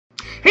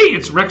Hey,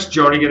 it's Rex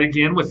Jarnagin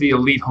again with the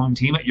Elite Home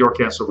Team at York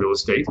Castle Real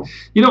Estate.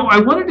 You know, I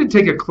wanted to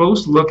take a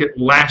close look at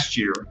last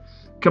year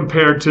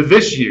compared to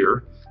this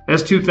year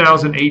as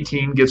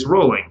 2018 gets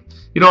rolling.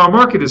 You know, our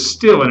market is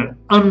still in an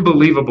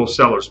unbelievable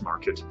seller's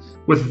market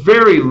with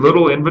very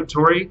little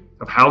inventory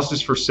of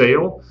houses for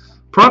sale.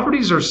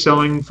 Properties are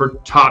selling for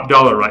top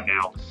dollar right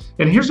now.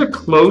 And here's a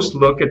close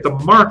look at the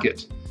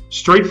market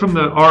straight from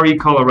the RE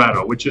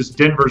Colorado, which is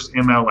Denver's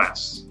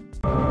MLS.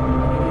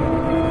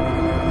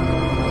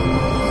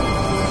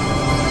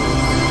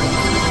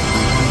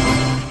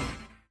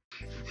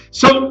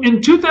 So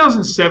in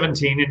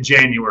 2017, in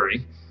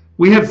January,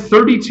 we had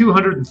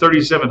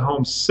 3,237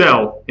 homes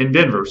sell in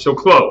Denver, so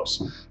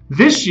close.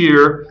 This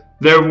year,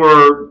 there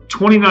were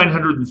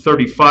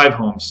 2,935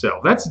 homes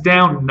sell. That's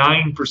down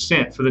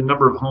 9% for the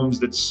number of homes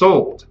that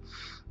sold.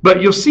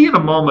 But you'll see in a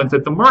moment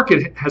that the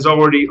market has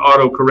already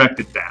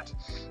auto-corrected that.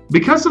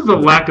 Because of the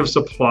lack of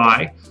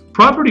supply,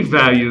 property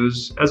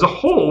values as a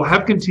whole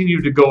have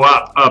continued to go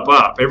up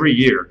every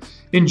year.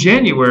 In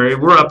January,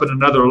 we're up at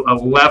another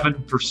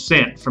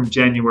 11% from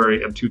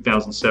January of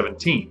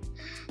 2017.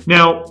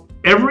 Now,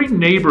 every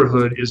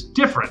neighborhood is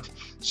different.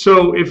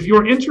 So if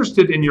you're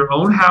interested in your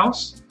own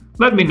house,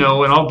 let me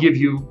know and I'll give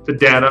you the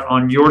data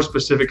on your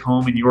specific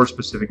home in your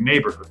specific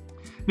neighborhood.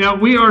 Now,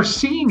 we are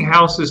seeing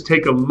houses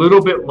take a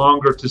little bit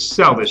longer to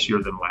sell this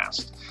year than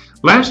last.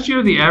 Last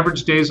year, the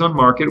average days on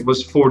market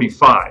was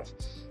 45.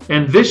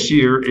 And this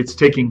year, it's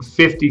taking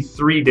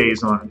 53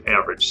 days on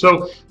average.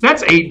 So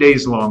that's 8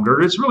 days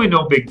longer. It's really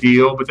no big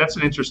deal, but that's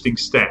an interesting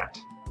stat.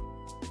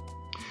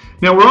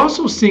 Now, we're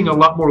also seeing a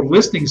lot more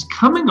listings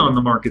coming on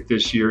the market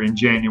this year in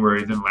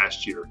January than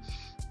last year.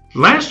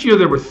 Last year,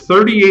 there were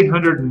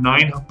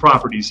 3,809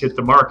 properties hit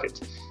the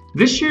market.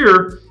 This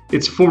year,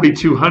 it's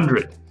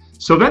 4,200.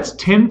 So that's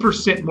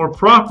 10% more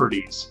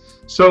properties.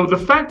 So the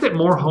fact that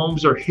more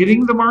homes are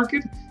hitting the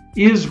market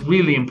is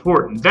really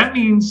important. That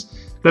means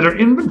that our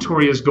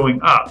inventory is going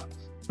up.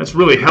 That's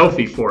really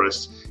healthy for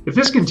us. If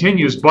this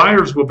continues,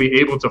 buyers will be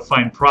able to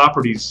find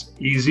properties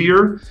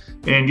easier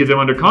and get them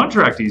under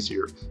contract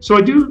easier. So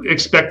I do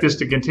expect this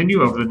to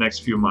continue over the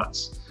next few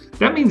months.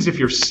 That means if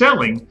you're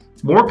selling,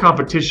 more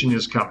competition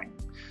is coming.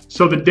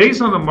 So the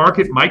days on the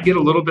market might get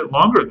a little bit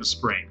longer in the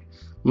spring.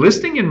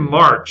 Listing in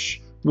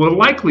March will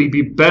likely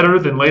be better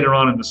than later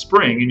on in the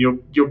spring, and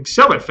you'll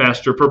sell it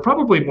faster for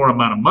probably more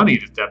amount of money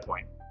at that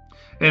point.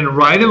 And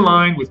right in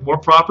line with more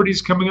properties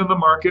coming on the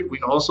market, we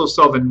also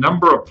saw the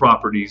number of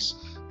properties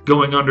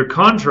going under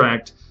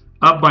contract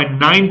up by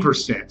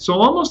 9%. So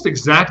almost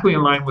exactly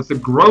in line with the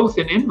growth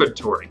in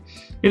inventory.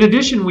 In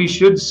addition, we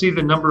should see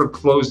the number of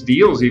closed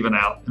deals even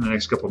out in the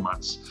next couple of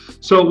months.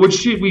 So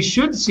we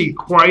should see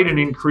quite an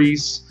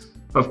increase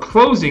of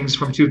closings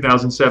from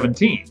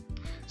 2017.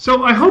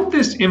 So I hope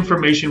this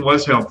information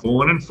was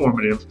helpful and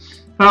informative.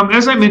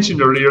 As I mentioned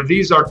earlier,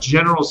 these are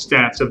general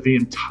stats of the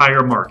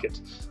entire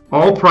market.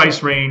 All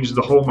price range,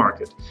 the whole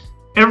market.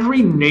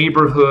 Every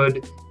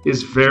neighborhood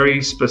is very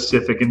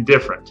specific and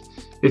different.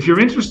 If you're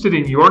interested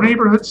in your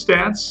neighborhood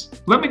stats,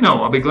 let me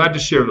know. I'll be glad to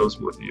share those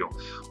with you.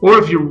 Or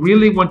if you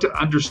really want to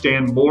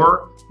understand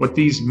more what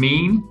these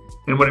mean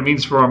and what it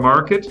means for our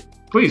market,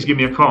 please give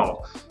me a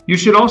call. You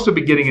should also be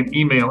getting an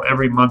email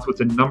every month with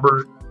the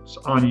numbers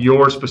on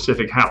your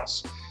specific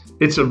house.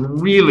 It's a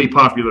really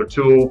popular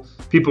tool.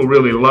 People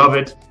really love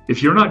it.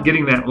 If you're not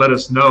getting that, let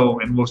us know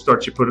and we'll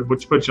put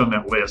you on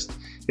that list.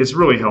 It's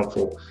really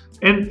helpful.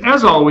 And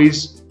as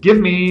always, give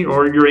me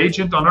or your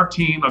agent on our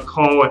team a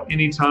call at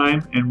any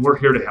time and we're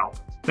here to help.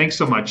 Thanks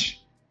so much.